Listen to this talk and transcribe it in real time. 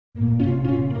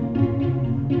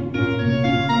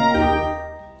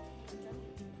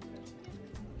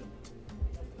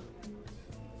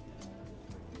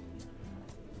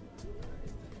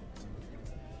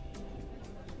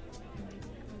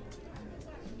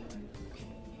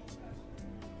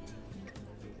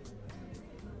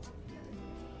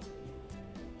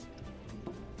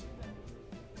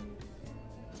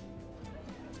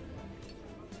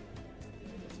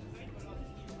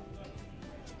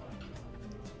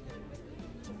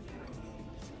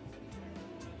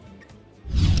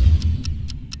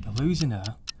losing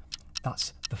her.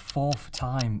 That's the 4th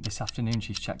time this afternoon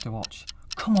she's checked her watch.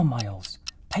 Come on, Miles.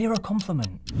 Pay her a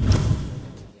compliment.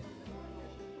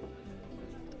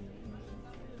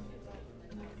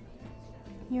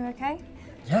 You okay?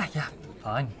 Yeah,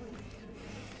 fine.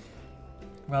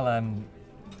 Well, I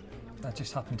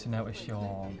just happened to notice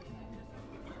your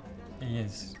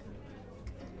ears.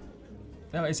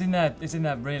 No, it's in there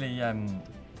really,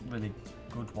 really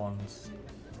good ones.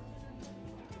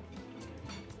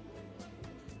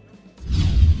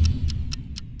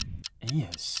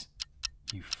 Ears?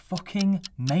 You fucking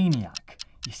maniac.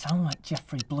 You sound like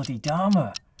Jeffrey bloody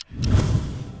Dahmer.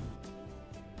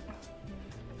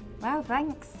 Well,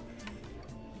 thanks.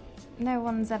 No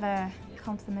one's ever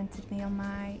complimented me on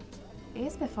my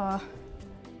ears before.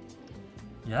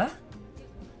 Yeah?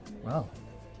 Well,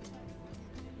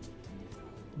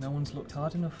 no one's looked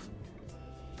hard enough.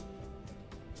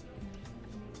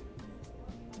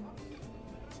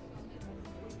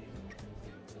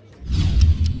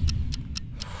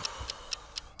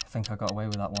 I think I got away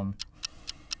with that one.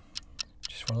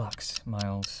 Just relax,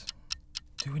 Miles.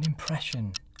 Do an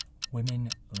impression. Women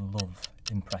love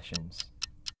impressions.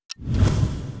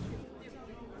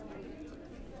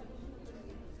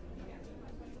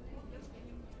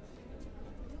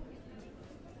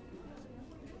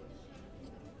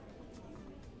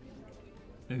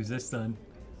 Who's this then?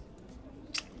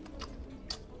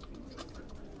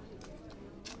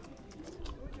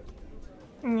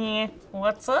 Yeah,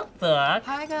 what's up, Doc?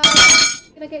 Hi guys.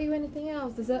 Can I get you anything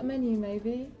else? Dessert menu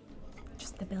maybe?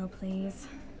 Just the bill, please.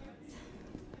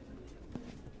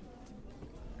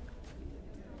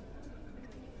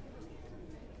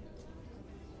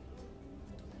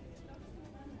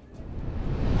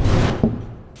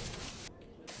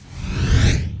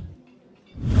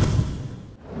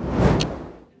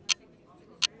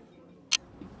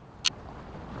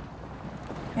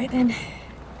 Right then.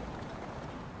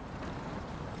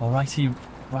 Alrighty,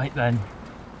 right then.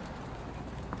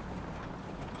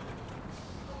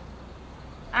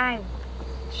 I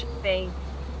should be.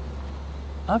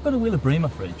 I've got a wheel of brie in my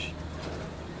fridge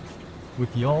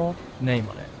with your name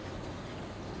on it.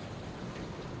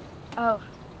 Oh.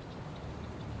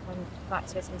 I'm back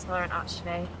to Intolerant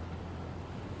actually.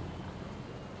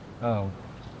 Oh.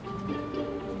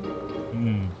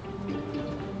 Hmm.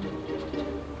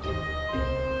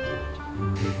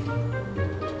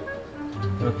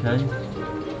 Okay.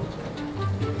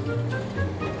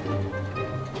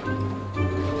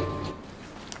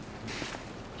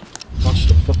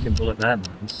 Dodged a fucking bullet there,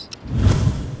 man.